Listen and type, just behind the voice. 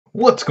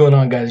What's going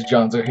on, guys?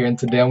 Jonzo here, and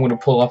today I'm going to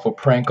pull off a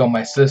prank on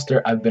my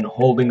sister. I've been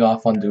holding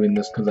off on doing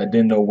this because I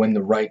didn't know when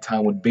the right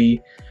time would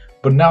be,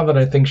 but now that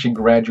I think she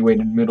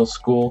graduated middle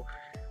school,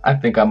 I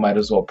think I might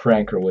as well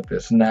prank her with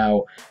this.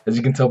 Now, as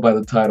you can tell by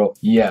the title,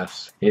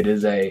 yes, it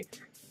is a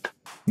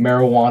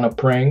marijuana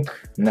prank.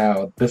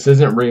 Now, this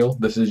isn't real.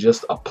 This is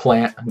just a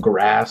plant,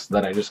 grass,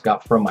 that I just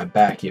got from my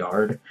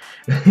backyard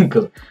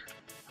because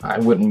I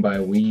wouldn't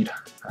buy weed.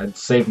 I'd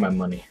save my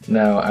money.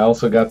 Now, I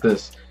also got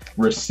this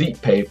receipt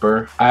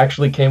paper. I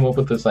actually came up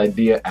with this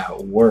idea at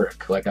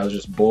work. Like, I was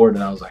just bored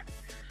and I was like,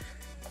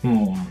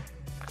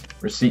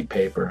 receipt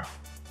paper.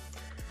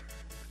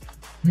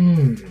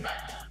 Maybe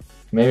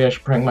I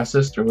should prank my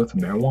sister with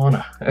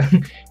marijuana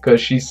because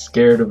she's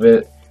scared of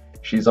it.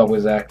 She's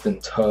always acting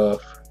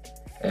tough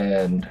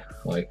and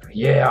like,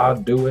 yeah, I'll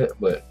do it,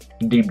 but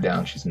deep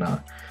down she's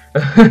not.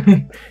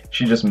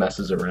 She just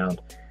messes around.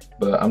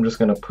 But I'm just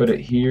gonna put it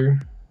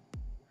here,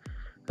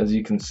 as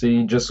you can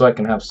see, just so I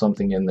can have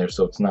something in there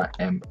so it's not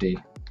empty.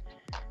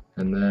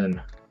 And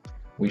then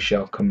we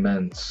shall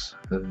commence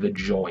the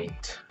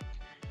joint.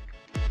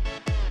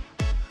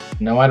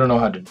 Now, I don't know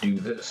how to do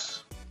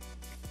this.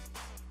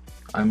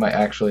 I might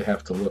actually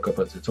have to look up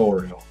a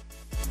tutorial.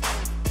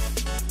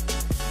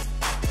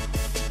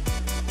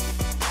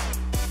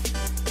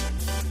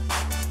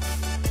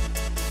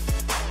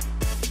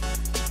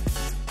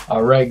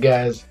 Alright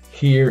guys,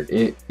 here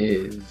it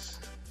is.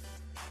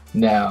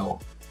 Now,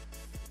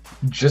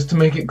 just to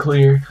make it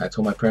clear, I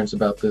told my parents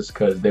about this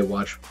because they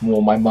watch,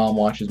 well, my mom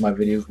watches my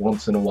videos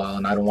once in a while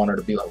and I don't want her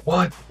to be like,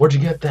 what? Where'd you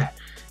get that?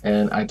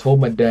 And I told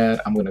my dad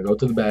I'm gonna go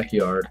to the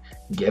backyard,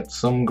 get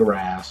some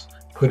grass,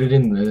 put it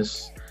in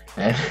this,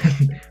 and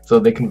so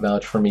they can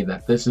vouch for me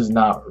that this is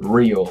not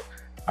real.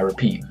 I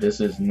repeat,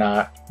 this is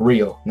not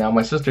real. Now,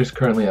 my sister's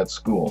currently at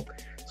school,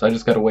 so I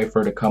just gotta wait for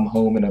her to come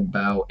home in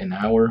about an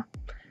hour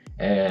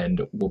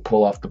and we'll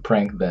pull off the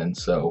prank then.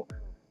 So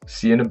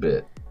see you in a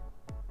bit.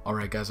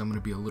 Alright guys, I'm going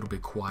to be a little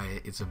bit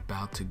quiet. It's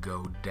about to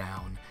go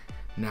down.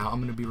 Now I'm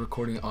going to be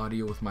recording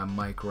audio with my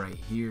mic right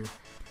here,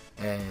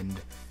 and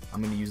I'm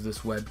going to use this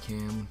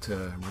webcam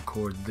to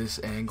record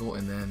this angle,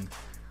 and then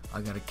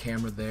I got a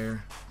camera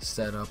there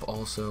set up,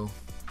 also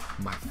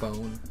my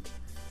phone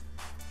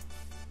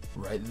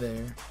right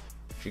there.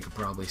 She could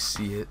probably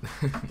see it.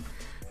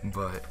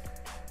 But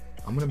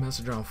I'm going to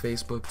message her on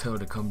Facebook, tell her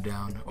to come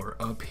down or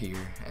up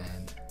here,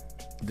 and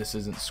this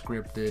isn't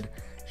scripted.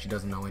 She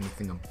doesn't know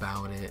anything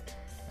about it.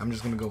 I'm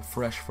just gonna go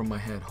fresh from my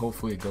head.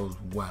 Hopefully it goes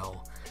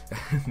well.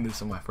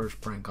 This is my first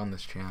prank on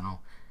this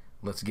channel.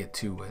 Let's get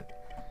to it.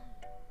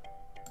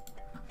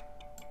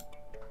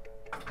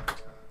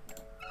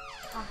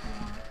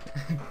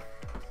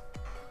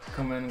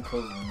 Come in and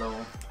close the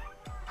door.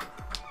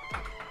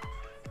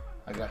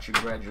 I got your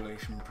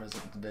graduation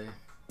present today.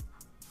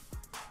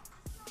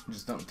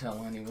 Just don't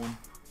tell anyone.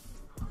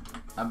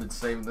 I've been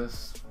saving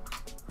this.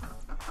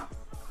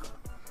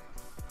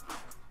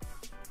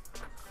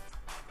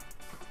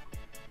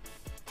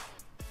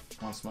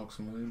 Want to smoke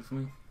some weed with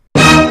me?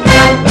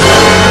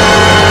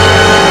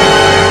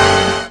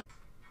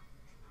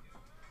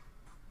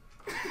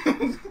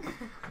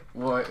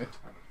 What?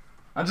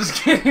 I'm just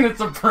kidding, it's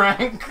a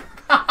prank.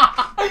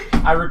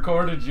 I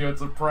recorded you,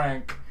 it's a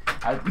prank.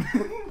 I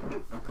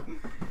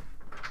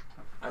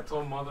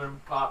told Mother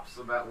and Pops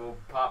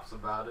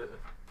about it.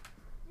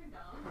 You're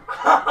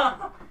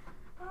dumb.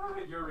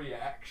 Your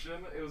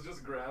reaction? It was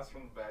just grass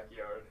from the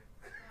backyard.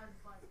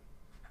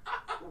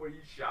 Were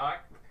you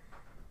shocked?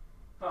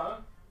 Huh?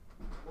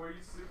 Were you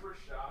super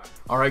shocked?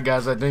 Alright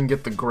guys, I didn't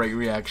get the great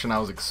reaction I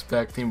was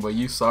expecting, but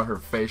you saw her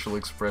facial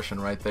expression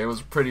right there. It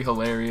was pretty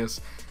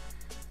hilarious.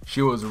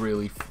 She was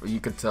really,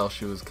 you could tell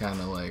she was kind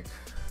of like,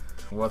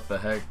 what the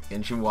heck?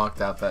 And she walked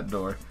out that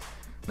door.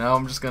 Now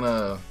I'm just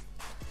gonna...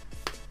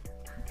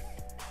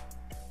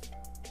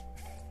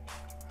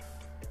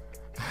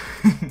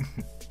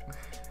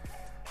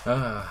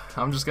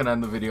 I'm just gonna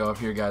end the video off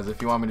here, guys.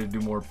 If you want me to do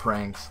more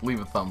pranks, leave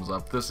a thumbs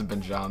up. This has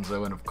been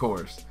Jonzo, and of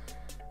course,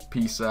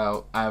 peace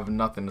out. I have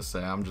nothing to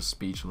say. I'm just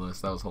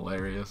speechless. That was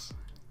hilarious.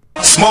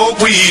 Smoke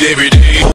weed every day.